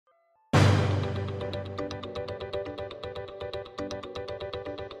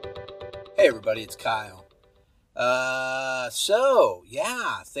Hey everybody, it's Kyle. So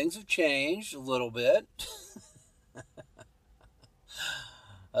yeah, things have changed a little bit.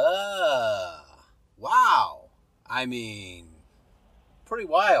 Wow. I mean, pretty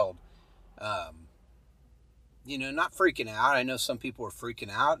wild. Not freaking out. I know some people are freaking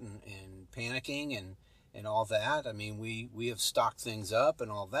out and panicking and all that. I mean, we have stocked things up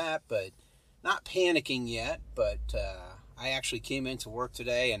and all that, but not panicking yet. But I actually came into work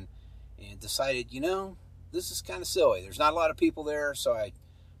today and decided, this is kind of silly. There's not a lot of people there, so I'm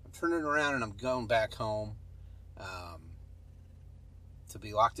turning around and I'm going back home to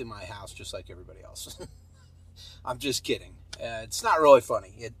be locked in my house just like everybody else. I'm just kidding. It's not really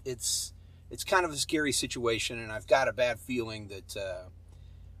funny. It's kind of a scary situation, and I've got a bad feeling that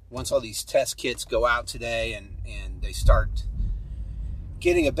once all these test kits go out today and they start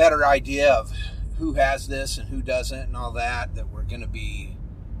getting a better idea of who has this and who doesn't and all that we're going to be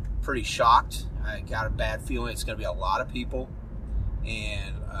pretty shocked. I got a bad feeling it's going to be a lot of people,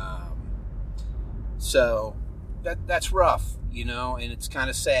 and so that's rough, and it's kind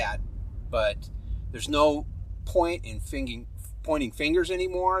of sad, but there's no point in pointing fingers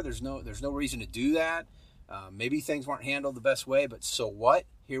anymore. There's no reason to do that. Maybe things weren't handled the best way, but so what?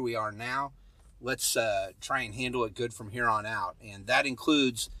 Here we are now. Let's try and handle it good from here on out, and that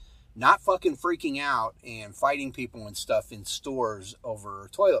includes not fucking freaking out and fighting people and stuff in stores over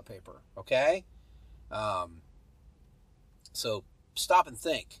toilet paper, okay? So stop and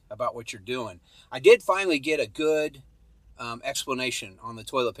think about what you're doing. I did finally get a good explanation on the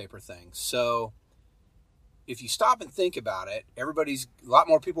toilet paper thing. So if you stop and think about it, a lot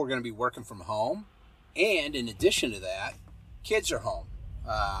more people are going to be working from home. And in addition to that, kids are home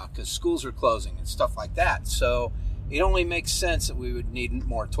because schools are closing and stuff like that. So it only makes sense that we would need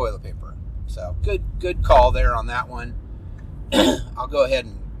more toilet paper. So good call there on that one. I'll go ahead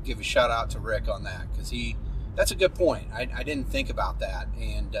and give a shout out to Rick on that because that's a good point. I didn't think about that,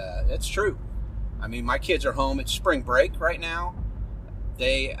 and it's true. I mean, my kids are home. It's spring break right now.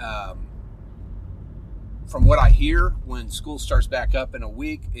 They, from what I hear, when school starts back up in a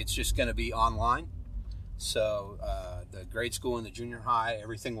week, it's just going to be online. So the grade school and the junior high,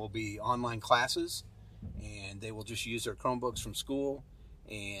 everything will be online classes, and they will just use their Chromebooks from school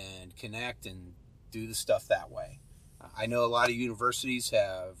and connect and do the stuff that way. I know a lot of universities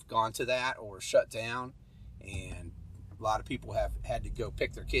have gone to that or shut down, and a lot of people have had to go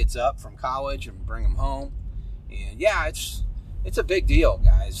pick their kids up from college and bring them home. And yeah, it's a big deal,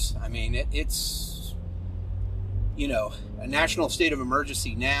 guys. I mean, it's a national state of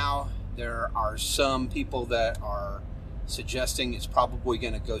emergency now. There are some people that are suggesting it's probably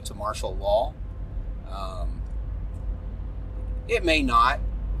going to go to martial law. It may not,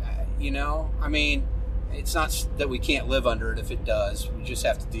 I mean, it's not that we can't live under it if it does. We just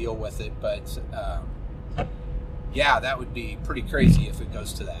have to deal with it. But, yeah, that would be pretty crazy if it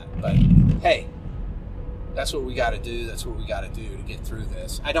goes to that. But, hey, that's what we got to do. That's what we got to do to get through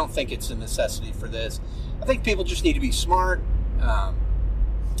this. I don't think it's a necessity for this. I think people just need to be smart.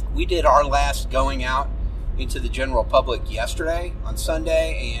 We did our last going out into the general public yesterday on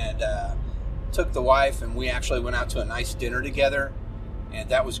Sunday, and took the wife, and we actually went out to a nice dinner together, and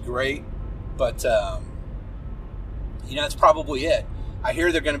that was great. But that's probably it. I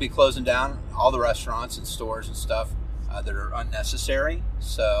hear they're going to be closing down all the restaurants and stores and stuff that are unnecessary.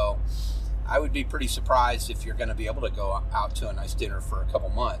 So I would be pretty surprised if you're going to be able to go out to a nice dinner for a couple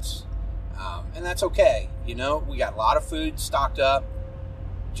months. And that's okay. We got a lot of food stocked up.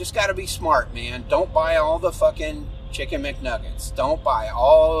 Just got to be smart, man. Don't buy all the fucking chicken McNuggets. Don't buy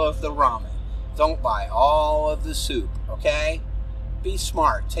all of the ramen. Don't buy all of the soup, okay? Be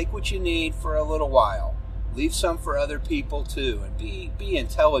smart. Take what you need for a little while. Leave some for other people too, and be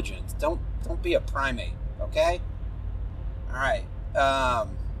intelligent. Don't be a primate, okay? All right.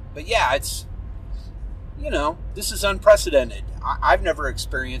 But yeah, it's this is unprecedented. I've never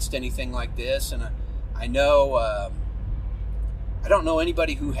experienced anything like this, and I know I don't know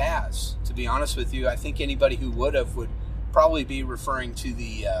anybody who has. To be honest with you, I think anybody who would probably be referring to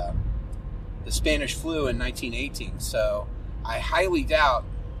the Spanish flu in 1918. So I highly doubt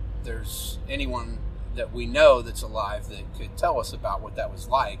there's anyone that we know that's alive that could tell us about what that was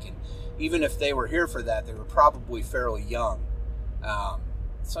like. And even if they were here for that, they were probably fairly young.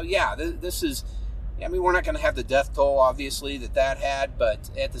 So yeah, this is, we're not going to have the death toll, obviously, that had, but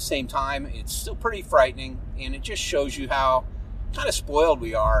at the same time, it's still pretty frightening, and it just shows you how kind of spoiled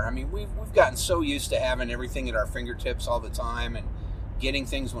we are. I mean, we've gotten so used to having everything at our fingertips all the time and getting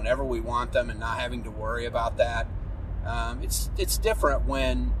things whenever we want them and not having to worry about that. It's different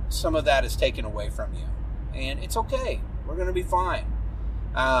when some of that is taken away from you, and it's okay. We're going to be fine.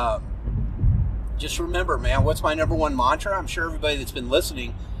 just remember, man, what's my number one mantra? I'm sure everybody that's been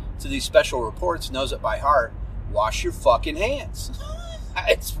listening to these special reports knows it by heart. Wash your fucking hands.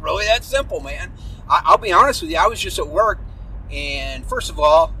 It's really that simple, man. I'll be honest with you. I was just at work, and first of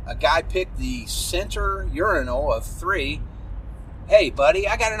all, a guy picked the center urinal of 3. Hey, buddy,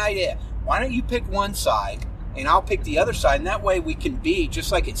 I got an idea. Why don't you pick one side, and I'll pick the other side, and that way we can be,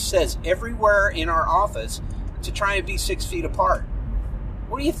 just like it says everywhere in our office, to try and be 6 feet apart.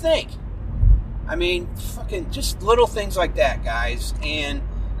 What do you think? I mean, fucking just little things like that, guys. And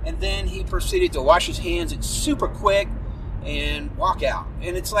then he proceeded to wash his hands. It's super quick and walk out.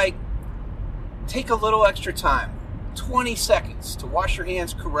 And it's like, take a little extra time, 20 seconds to wash your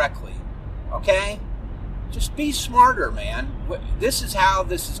hands correctly, okay? Just be smarter, man. This is how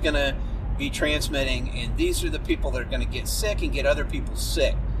this is going to be transmitting, and these are the people that are going to get sick and get other people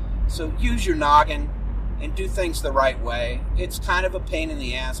sick. So use your noggin and do things the right way. It's kind of a pain in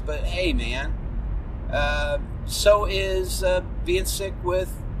the ass, but hey, man, so is being sick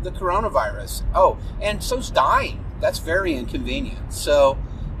with the coronavirus. Oh, and so's dying. That's very inconvenient. So,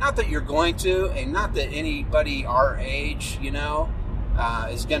 not that you're going to, and not that anybody our age,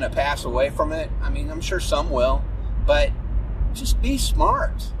 is going to pass away from it. I mean, I'm sure some will, but just be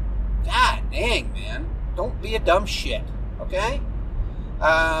smart. God dang, man. Don't be a dumb shit, okay?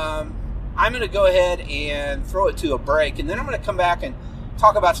 I'm going to go ahead and throw it to a break, and then I'm going to come back and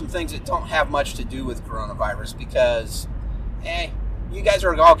talk about some things that don't have much to do with coronavirus because, you guys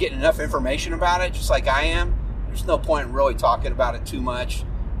are all getting enough information about it, just like I am. There's no point in really talking about it too much.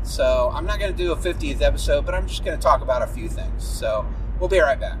 So I'm not going to do a 50th episode, but I'm just going to talk about a few things. So we'll be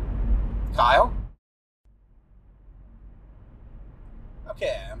right back. Kyle?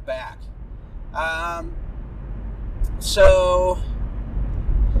 Okay, I'm back.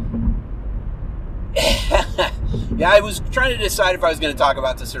 Yeah, I was trying to decide if I was going to talk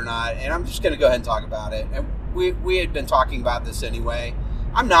about this or not, and I'm just going to go ahead and talk about it. And we had been talking about this anyway.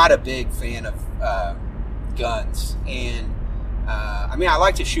 I'm not a big fan of guns, and I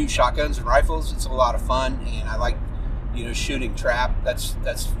like to shoot shotguns and rifles. It's a lot of fun, and I like, shooting trap. That's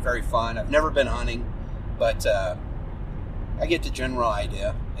very fun. I've never been hunting, but I get the general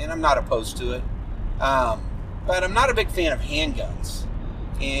idea, and I'm not opposed to it. But I'm not a big fan of handguns,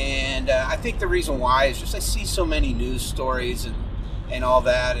 and I think the reason why is just I see so many news stories and all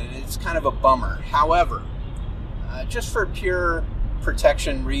that, and it's kind of a bummer. However, just for pure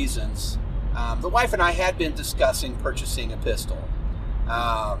protection reasons, the wife and I had been discussing purchasing a pistol.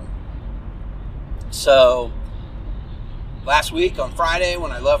 So last week on Friday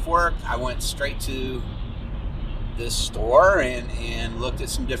when I left work, I went straight to this store and looked at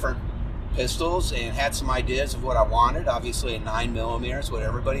some different pistols and had some ideas of what I wanted. Obviously a 9mm is what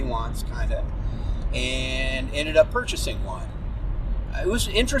everybody wants, kind of, and ended up purchasing one. It was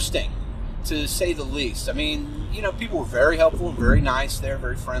interesting, to say the least. I mean, people were very helpful, very nice there,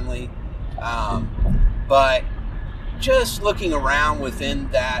 very friendly. But just looking around within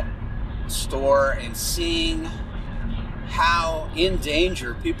that store and seeing how in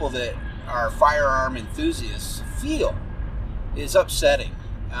danger people that are firearm enthusiasts feel is upsetting.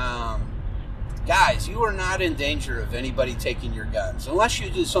 Guys, you are not in danger of anybody taking your guns. Unless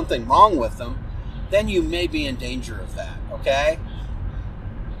you do something wrong with them, then you may be in danger of that, okay?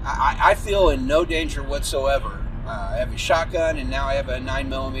 I feel in no danger whatsoever. I have a shotgun, and now I have a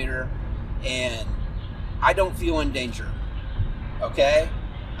 9mm, and I don't feel in danger, okay?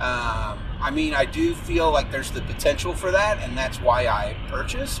 I do feel like there's the potential for that, and that's why I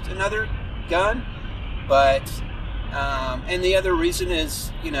purchased another gun. But, and the other reason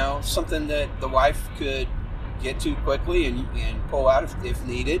is, something that the wife could get to quickly and pull out if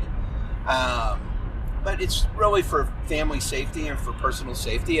needed. But it's really for family safety and for personal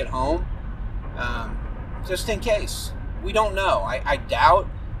safety at home, just in case. We don't know. I doubt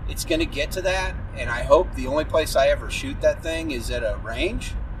it's going to get to that, and I hope the only place I ever shoot that thing is at a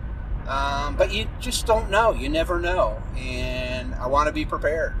range. But you just don't know. You never know. And I want to be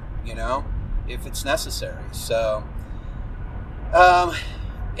prepared, if it's necessary. So,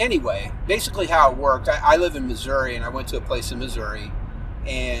 anyway, basically how it worked, I live in Missouri, and I went to a place in Missouri,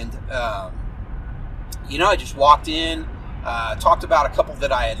 and, I just walked in, talked about a couple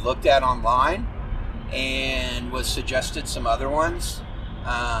that I had looked at online, and was suggested some other ones.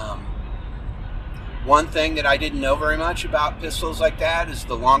 One thing that I didn't know very much about pistols like that is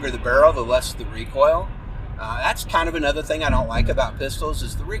the longer the barrel, the less the recoil. That's kind of another thing I don't like about pistols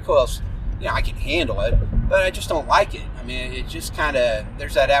is the recoils. I can handle it, but I just don't like it. I mean, it just kind of,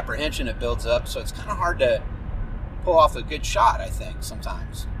 there's that apprehension that builds up, so it's kind of hard to pull off a good shot, I think,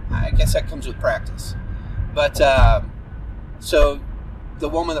 sometimes. I guess that comes with practice. But, so the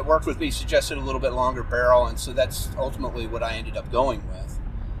woman that worked with me suggested a little bit longer barrel, and so that's ultimately what I ended up going with.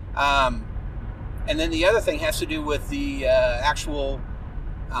 And then the other thing has to do with the actual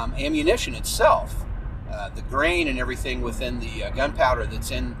ammunition itself. The grain and everything within the gunpowder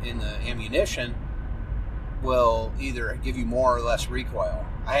that's in the ammunition will either give you more or less recoil.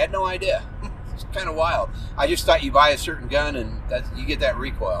 I had no idea. It's kind of wild. I just thought you buy a certain gun and that you get that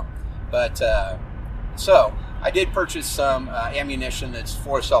recoil. But so I did purchase some ammunition that's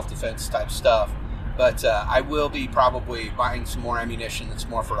for self-defense type stuff. But I will be probably buying some more ammunition that's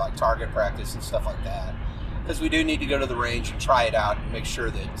more for like target practice and stuff like that. Because we do need to go to the range and try it out and make sure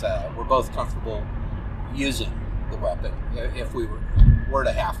that we're both comfortable using the weapon if we were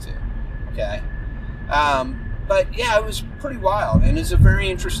to have to. Okay. But yeah, it was pretty wild, and it's a very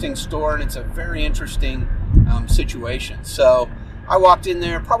interesting store, and it's a very interesting situation. So I walked in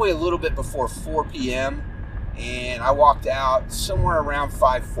there probably a little bit before 4 p.m. and I walked out somewhere around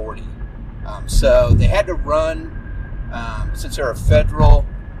 5:40. So they had to run, since they're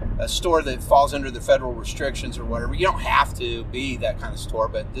a store that falls under the federal restrictions or whatever. You don't have to be that kind of store,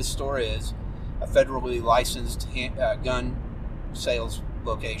 but this store is a federally licensed gun sales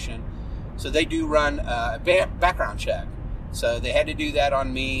location. So they do run a background check. So they had to do that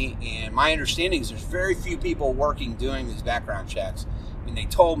on me, and my understanding is there's very few people working doing these background checks. And they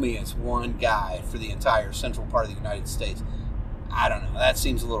told me it's one guy for the entire central part of the United States. I don't know. That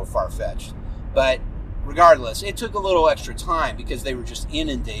seems a little far-fetched. But regardless, it took a little extra time because they were just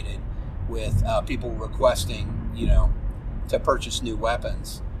inundated with people requesting, to purchase new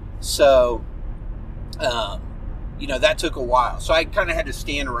weapons. So, that took a while. So I kind of had to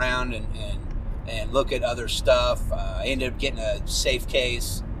stand around and look at other stuff. I ended up getting a safe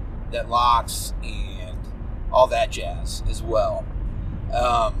case that locks and all that jazz as well.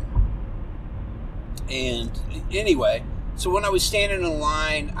 And anyway, so when I was standing in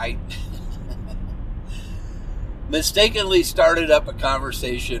line, I mistakenly started up a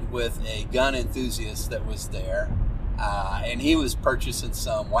conversation with a gun enthusiast that was there. And he was purchasing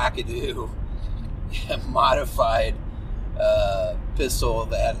some wackadoo modified pistol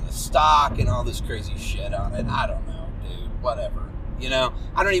that had the stock and all this crazy shit on it. I don't know, dude. Whatever.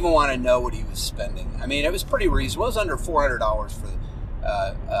 I don't even want to know what he was spending. I mean, it was pretty reasonable. It was under $400 for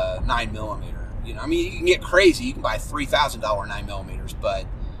 9mm. You can get crazy. You can buy $3,000 9mm. But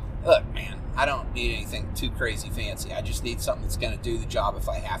look, man, I don't need anything too crazy fancy. I just need something that's going to do the job if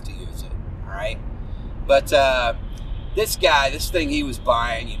I have to use it. All right. But this thing he was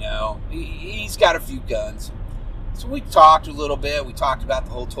buying, he's got a few guns. So we talked a little bit. We talked about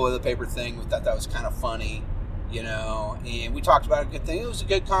the whole toilet paper thing. We thought that was kind of funny, and we talked about a good thing. It was a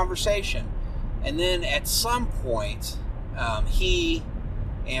good conversation. And then at some point, he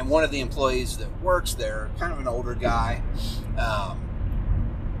and one of the employees that works there, kind of an older guy,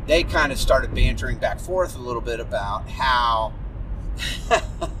 they kind of started bantering back and forth a little bit about how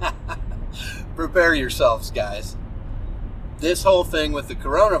prepare yourselves, guys. This whole thing with the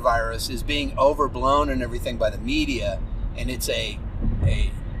coronavirus is being overblown and everything by the media, and it's a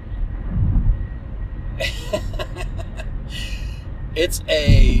it's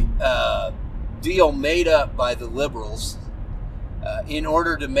a deal made up by the liberals in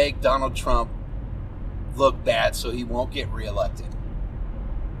order to make Donald Trump look bad so he won't get reelected.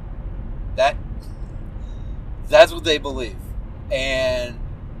 That's what they believe. And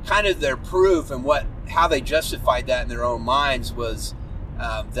kind of their proof and how they justified that in their own minds was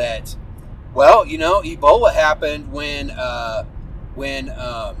that, Ebola happened when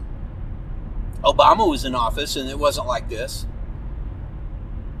Obama was in office, and it wasn't like this.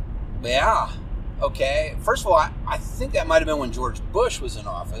 Yeah, okay. First of all, I think that might have been when George Bush was in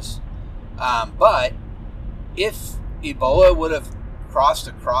office. But if Ebola would have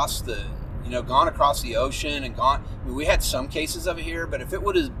gone across the ocean and gone, we had some cases of it here, but if it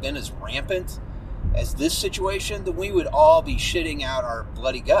would have been as rampant as this situation, then we would all be shitting out our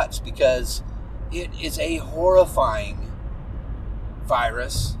bloody guts, because it is a horrifying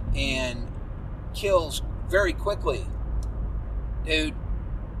virus and kills very quickly, dude.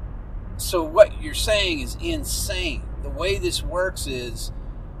 So what you're saying is insane. The way this works is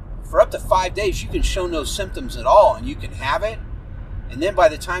for up to 5 days, you can show no symptoms at all, and you can have it. And then by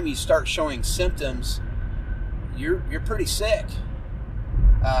the time you start showing symptoms, you're pretty sick.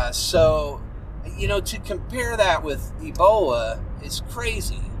 So, to compare that with Ebola is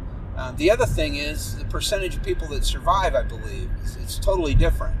crazy. The other thing is the percentage of people that survive, I believe, it's totally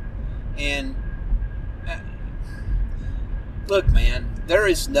different. And look, man, there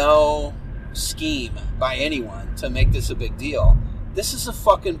is no scheme by anyone to make this a big deal. This is a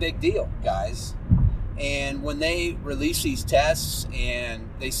fucking big deal, guys. And when they release these tests and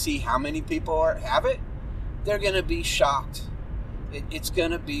they see how many people have it, they're going to be shocked. It's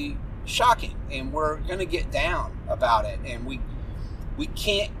going to be shocking, and we're going to get down about it. And we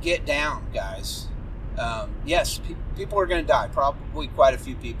can't get down, guys. Yes, people are going to die, probably quite a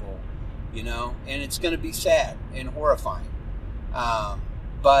few people, you know, and it's going to be sad and horrifying.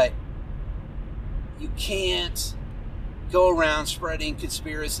 But you can't go around spreading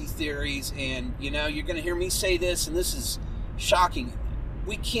conspiracy theories, and, you know, you're going to hear me say this, and this is shocking.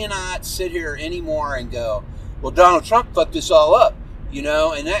 We cannot sit here anymore and go, well, Donald Trump fucked this all up, you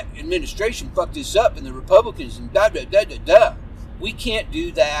know, and that administration fucked this up, and the Republicans, and da-da-da-da-da. We can't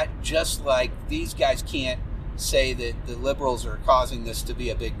do that, just like these guys can't say that the liberals are causing this to be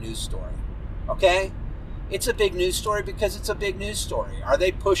a big news story, okay? It's a big news story because it's a big news story. Are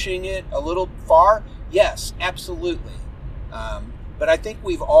they pushing it a little far? Yes, absolutely. But I think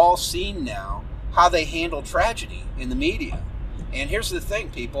we've all seen now how they handle tragedy in the media. And here's the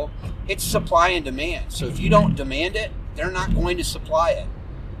thing, people. It's supply and demand. So if you don't demand it, they're not going to supply it.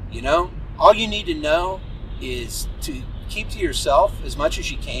 You know? All you need to know is to keep to yourself as much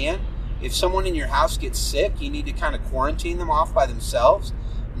as you can. If someone in your house gets sick, you need to kind of quarantine them off by themselves.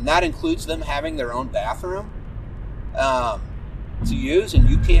 And that includes them having their own bathroom to use, and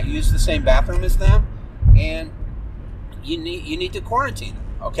you can't use the same bathroom as them. And you need to quarantine them,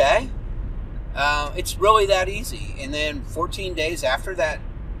 okay? It's really that easy. And then 14 days after that,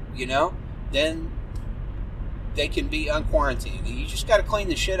 you know, then they can be unquarantined. You just got to clean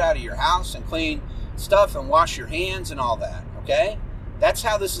the shit out of your house and clean stuff and wash your hands and all that, okay? That's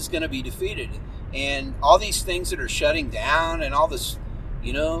how this is going to be defeated. And all these things that are shutting down and all this,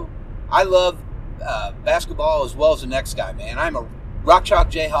 you know, I love basketball as well as the next guy, man. I'm a Rock Chalk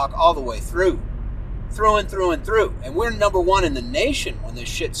Jayhawk all the way through and through and through. And we're #1 in the nation when this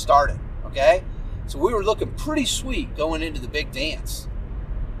shit started, okay? So we were looking pretty sweet going into the big dance.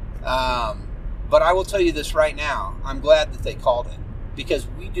 But I will tell you this right now. I'm glad that they called it, because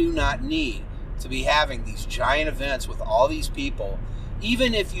we do not need to be having these giant events with all these people.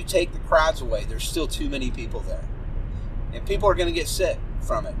 Even if you take the crowds away, there's still too many people there. And people are going to get sick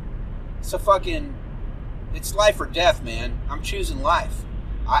from it. It's life or death, man. I'm choosing life.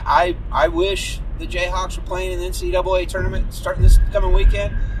 I wish the Jayhawks were playing in the NCAA tournament starting this coming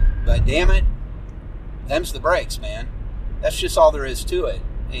weekend, but damn it, them's the breaks, man. That's just all there is to it.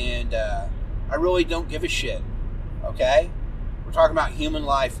 And I really don't give a shit, okay? We're talking about human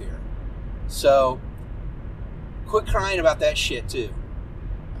life here. So quit crying about that shit, too.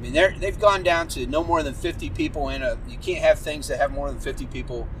 I mean, they've gone down to no more than 50 people you can't have things that have more than 50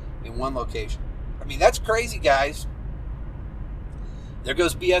 people in one location. I mean, that's crazy, guys. There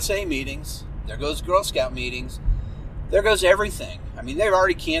goes BSA meetings. There goes Girl Scout meetings. There goes everything. I mean, they've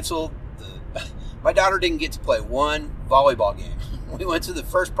already canceled my daughter didn't get to play one volleyball game. We went to the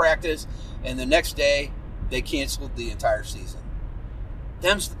first practice, and the next day, they canceled the entire season.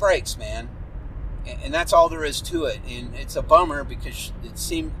 Them's the breaks, man. And that's all there is to it. And it's a bummer because it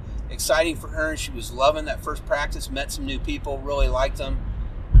seemed exciting for her, and she was loving that first practice, met some new people, really liked them,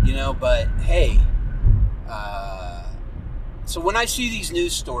 you know, but hey, so when I see these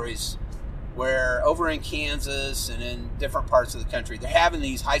news stories where over in Kansas and in different parts of the country, they're having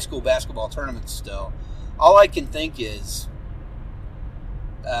these high school basketball tournaments still, all I can think is,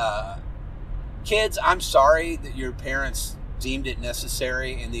 kids, I'm sorry that your parents deemed it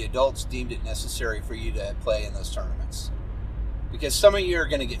necessary and the adults deemed it necessary for you to play in those tournaments, because some of you are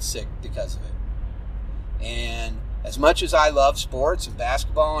going to get sick because of it. And as much as I love sports and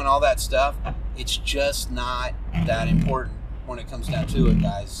basketball and all that stuff, it's just not that important when it comes down to it,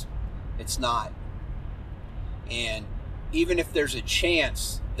 guys. It's not. And even if there's a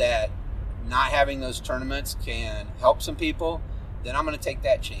chance that not having those tournaments can help some people, then I'm going to take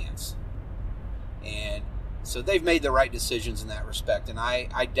that chance. And so they've made the right decisions in that respect, and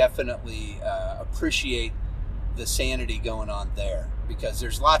I definitely appreciate the sanity going on there, because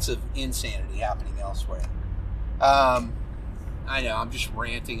there's lots of insanity happening elsewhere. I know, I'm just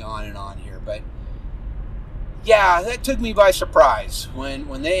ranting on and on here, but yeah, that took me by surprise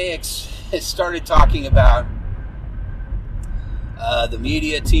when they started talking about the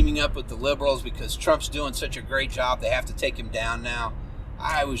media teaming up with the liberals because Trump's doing such a great job, they have to take him down now.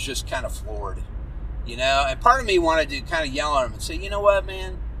 I was just kind of floored. You know, and part of me wanted to kind of yell at him and say, you know what,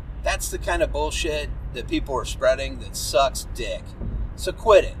 man? That's the kind of bullshit that people are spreading that sucks dick. So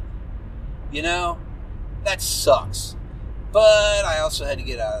quit it. You know? That sucks. But I also had to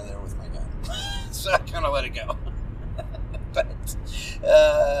get out of there with my gun. So I kind of let it go. But,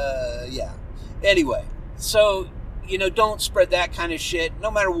 yeah. Anyway, so, don't spread that kind of shit,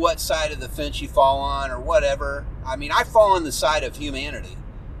 no matter what side of the fence you fall on or whatever. I mean, I fall on the side of humanity.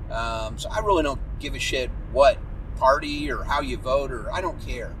 So I really don't give a shit what party or how you vote, or I don't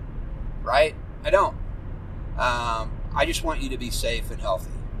care, right? I don't. I just want you to be safe and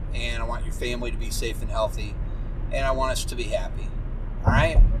healthy, and I want your family to be safe and healthy, and I want us to be happy, all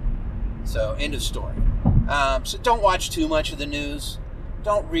right? So, end of story. So don't watch too much of the news.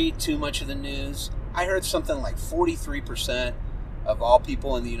 Don't read too much of the news. I heard something like 43% of all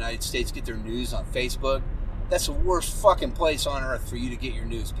people in the United States get their news on Facebook. That's the worst fucking place on earth for you to get your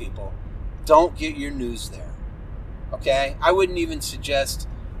news, people. Don't get your news there, okay? I wouldn't even suggest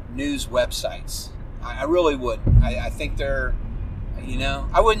news websites. I really wouldn't. I think they're,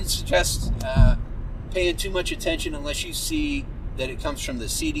 I wouldn't suggest paying too much attention unless you see that it comes from the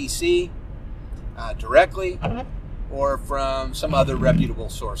CDC directly or from some other reputable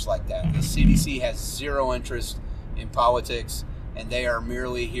source like that. The CDC has zero interest in politics, and they are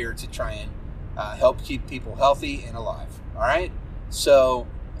merely here to try and help keep people healthy and alive. All right? So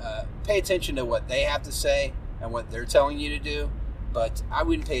pay attention to what they have to say and what they're telling you to do, but I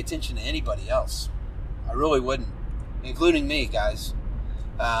wouldn't pay attention to anybody else. I really wouldn't, including me, guys.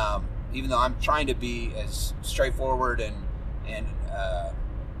 Even though I'm trying to be as straightforward and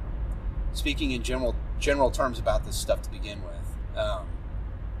speaking in general terms about this stuff to begin with.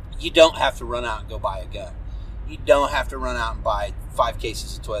 You don't have to run out and go buy a gun. You don't have to run out and buy 5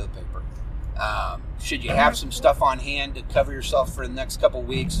 cases of toilet paper. Should you have some stuff on hand to cover yourself for the next couple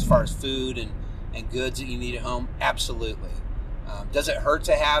weeks as far as food and goods that you need at home? Absolutely. Does it hurt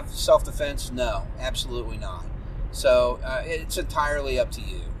to have self-defense? No, absolutely not. So it's entirely up to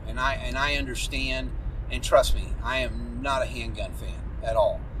you. And I understand, and trust me, I am not a handgun fan at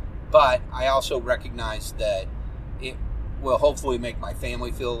all. But I also recognize that it will hopefully make my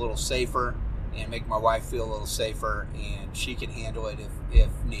family feel a little safer and make my wife feel a little safer, and she can handle it if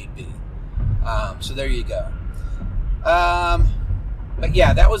need be. So there you go. But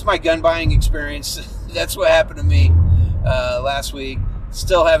yeah, that was my gun buying experience. That's what happened to me last week.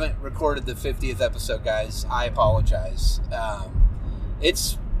 Still haven't recorded the 50th episode, guys. I apologize.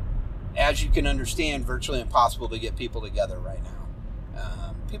 It's, as you can understand, virtually impossible to get people together right now.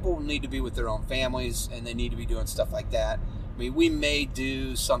 People need to be with their own families, and they need to be doing stuff like that. I mean, we may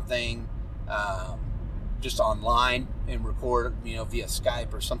do something just online and record, via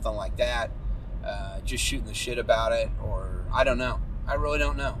Skype or something like that, just shooting the shit about it, or I don't know. I really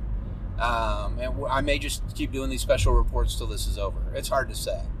don't know. And I may just keep doing these special reports till this is over. It's hard to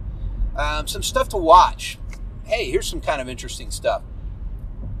say. Some stuff to watch. Hey, here's some kind of interesting stuff.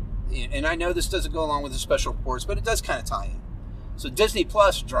 And I know this doesn't go along with the special reports, but it does kind of tie in. So Disney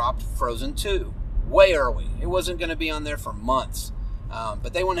Plus dropped Frozen 2 way early. It wasn't going to be on there for months.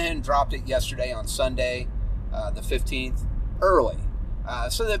 But they went ahead and dropped it yesterday on Sunday, the 15th, early.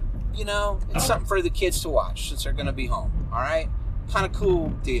 So that, it's something for the kids to watch since they're going to be home. All right? Kind of cool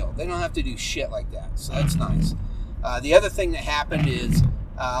deal. They don't have to do shit like that. So that's nice. The other thing that happened is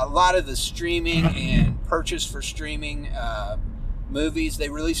a lot of the streaming and purchase for streaming movies, they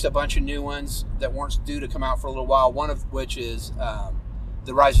released a bunch of new ones that weren't due to come out for a little while, one of which is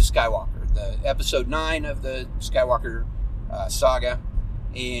The Rise of Skywalker, the episode 9 of the Skywalker saga.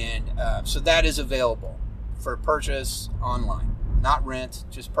 And so that is available for purchase online. Not rent,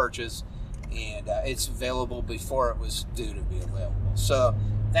 just purchase. And it's available before it was due to be available. So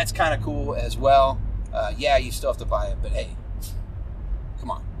that's kind of cool as well. Yeah, you still have to buy it, but hey,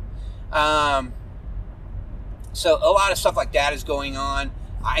 come on. So a lot of stuff like that is going on.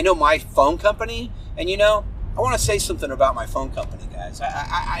 I know my phone company, and I want to say something about my phone company, guys.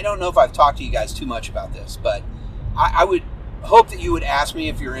 I don't know if I've talked to you guys too much about this, but I would hope that you would ask me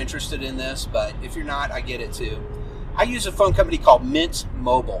if you're interested in this, but if you're not, I get it too. I use a phone company called Mint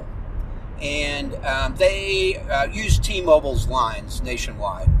Mobile, and they use T-Mobile's lines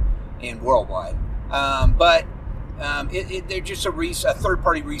nationwide and worldwide, but they're just a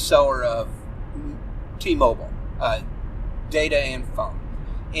third-party reseller of T-Mobile data and phone.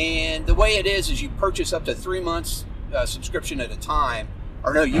 And the way it is you purchase up to 3 months subscription at a time,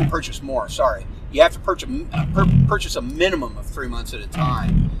 or no, you can purchase more. Sorry, you have to purchase a minimum of 3 months at a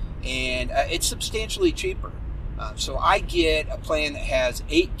time, and it's substantially cheaper. So I get a plan that has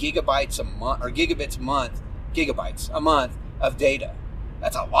 8 gigabytes a month, or gigabits a month of data.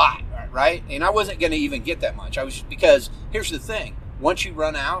 That's a lot, right? And I wasn't going to even get that much. Because here's the thing: once you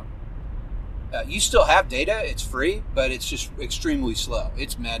run out, you still have data. It's free, but it's just extremely slow.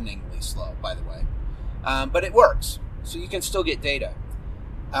 It's maddeningly slow, by the way. But it works, so you can still get data.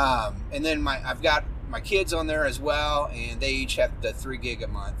 And then I've got my kids on there as well, and they each have the 3 gig a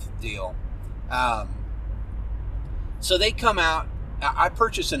month deal. So they come out. I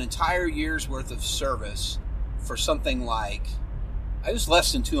purchased an entire year's worth of service for something like, it was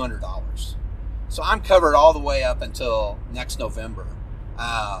less than $200. So I'm covered all the way up until next November.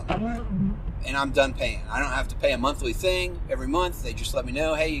 And I'm done paying. I don't have to pay a monthly thing every month. They just let me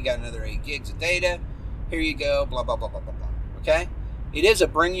know, hey, you got another 8 gigs of data. Here you go, blah, blah, blah, blah, blah, blah. Okay? It is a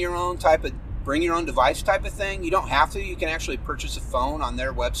bring your own device type of thing. You don't have to. You can actually purchase a phone on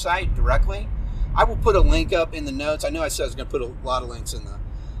their website directly. I will put a link up in the notes. I know I said I was going to put a lot of links in the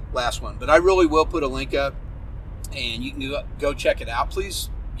last one, but I really will put a link up, and you can go check it out. Please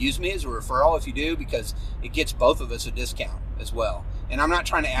use me as a referral if you do, because it gets both of us a discount as well. And I'm not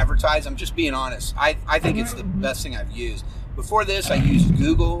trying to advertise. I'm just being honest. I think it's the best thing I've used. Before this, I used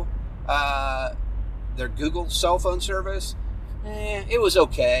Google, their Google cell phone service. It was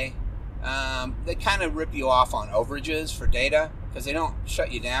okay. They kind of rip you off on overages for data because they don't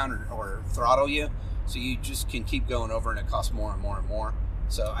shut you down or throttle you. So you just can keep going over, and it costs more and more and more.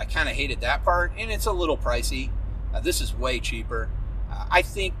 So I kind of hated that part, and it's a little pricey. This is way cheaper. I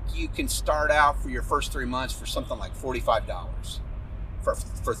think you can start out for your first 3 months for something like $45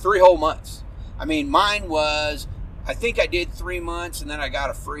 for 3 whole months. I mean, mine was, I think I did 3 months, and then I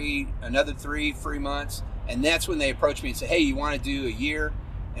got another 3 free months. And that's when they approached me and said, hey, you want to do a year?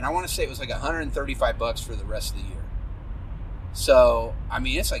 And I want to say it was like $135 for the rest of the year. So, I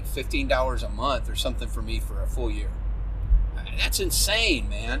mean, it's like $15 a month or something for me for a full year. That's insane,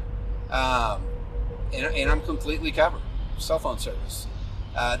 man. And I'm completely covered. Cell phone service.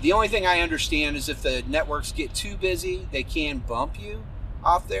 The only thing I understand is if the networks get too busy, they can bump you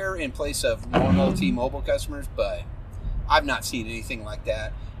off there in place of normal T-Mobile customers, but I've not seen anything like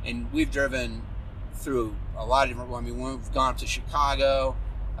that. And we've driven through a lot of different, I mean, we've gone to Chicago,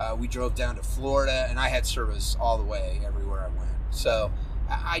 we drove down to Florida, and I had service all the way everywhere I went. So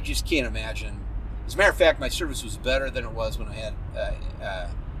I just can't imagine. As a matter of fact, my service was better than it was when I had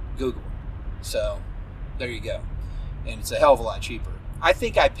Google. So there you go. And it's a hell of a lot cheaper. I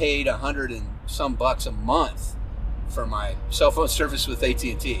think I paid $100 and some bucks a month for my cell phone service with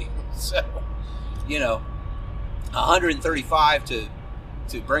AT&T. So, you know, $135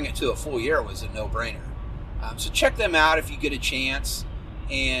 to bring it to a full year was a no-brainer. So check them out if you get a chance.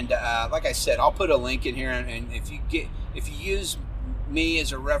 And like I said, I'll put a link in here. And if you use me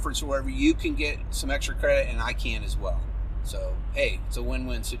as a reference or whatever, you can get some extra credit, and I can as well. So hey, it's a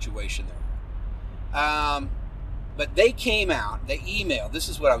win-win situation there. But they came out, they emailed, this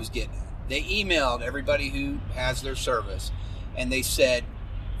is what I was getting at. They emailed everybody who has their service, and they said,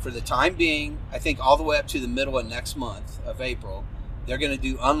 for the time being, I think all the way up to the middle of next month of April, they're going to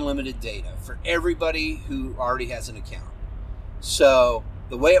do unlimited data for everybody who already has an account. So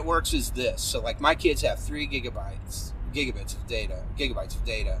the way it works is this. So like my kids have 3 gigabits of data.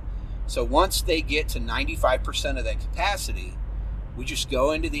 So once they get to 95% of that capacity, we just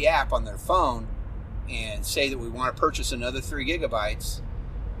go into the app on their phone and say that we want to purchase another 3 gigabytes,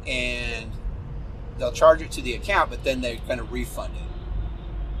 and they'll charge it to the account, but then they're going to refund it.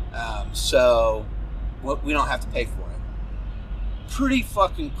 So we don't have to pay for it. Pretty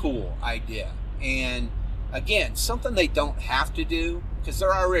fucking cool idea. And again, something they don't have to do because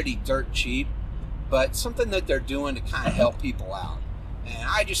they're already dirt cheap, but something that they're doing to kind of help people out. And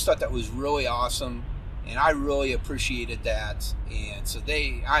I just thought that was really awesome, and I really appreciated that. And so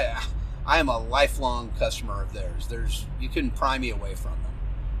I am a lifelong customer of theirs. You couldn't pry me away from them.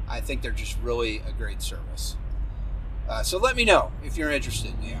 I think they're just really a great service. So let me know if you're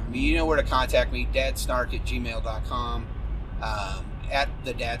interested. Yeah, I mean, you know where to contact me, dadsnark@gmail.com, at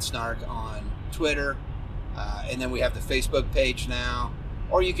the dadsnark on Twitter, and then we have the Facebook page now.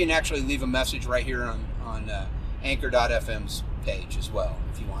 Or you can actually leave a message right here on Anchor.fm's page as well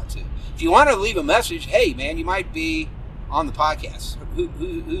if you want to. If you want to leave a message, hey man, you might be on the podcast.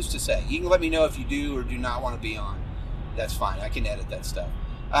 Who's to say? You can let me know if you do or do not want to be on. That's fine. I can edit that stuff.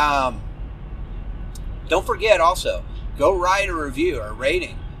 Don't forget also, go write a review or a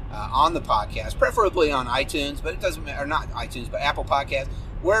rating on the podcast, preferably on iTunes, but it doesn't matter, or not iTunes, but Apple Podcasts,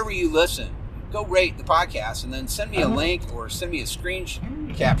 wherever you listen. Go rate the podcast and then send me a link or send me a screen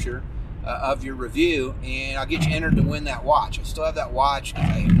capture of your review, and I'll get you entered to win that watch. I still have that watch because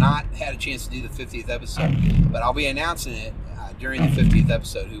I have not had a chance to do the 50th episode, but I'll be announcing it during the 50th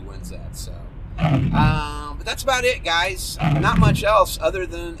episode who wins that. So, but that's about it, guys. Not much else other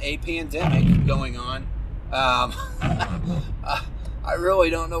than a pandemic going on. I really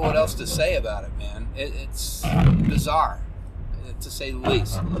don't know what else to say about it, man. It's bizarre, to say the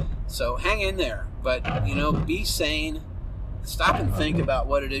least. So hang in there, but you know, be sane. Stop and think about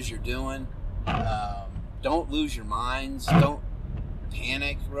what it is you're doing. Don't lose your minds. Don't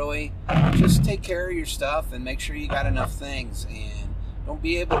panic, really. Just take care of your stuff and make sure you got enough things. And don't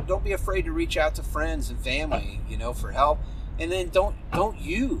be afraid to reach out to friends and family, for help. And then don't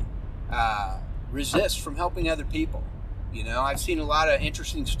you resist from helping other people. I've seen a lot of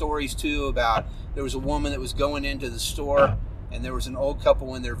interesting stories too about there was a woman that was going into the store and there was an old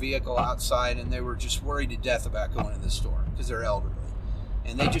couple in their vehicle outside and they were just worried to death about going to the store because they're elderly.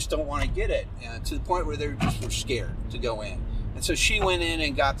 And they just don't want to get it to the point where were scared to go in. And so she went in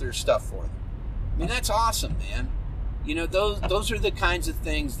and got their stuff for them. I mean, that's awesome, man. Those are the kinds of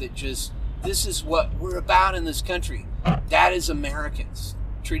things that this is what we're about in this country. That is Americans,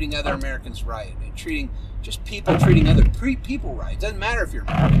 treating other Americans right and treating other people right. It doesn't matter if you're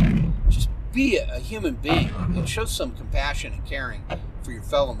American. Just be a human being and show some compassion and caring for your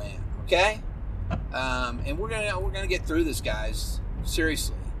fellow man, okay? And we're gonna get through this, guys.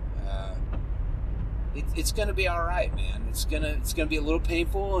 Seriously, it's gonna be all right, man. It's gonna be a little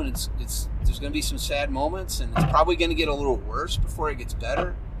painful, and there's gonna be some sad moments, and it's probably gonna get a little worse before it gets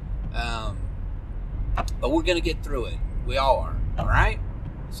better. But we're gonna get through it. We all are. All right.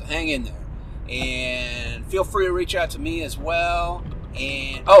 So hang in there, and feel free to reach out to me as well.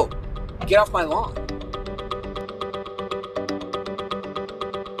 And get off my lawn.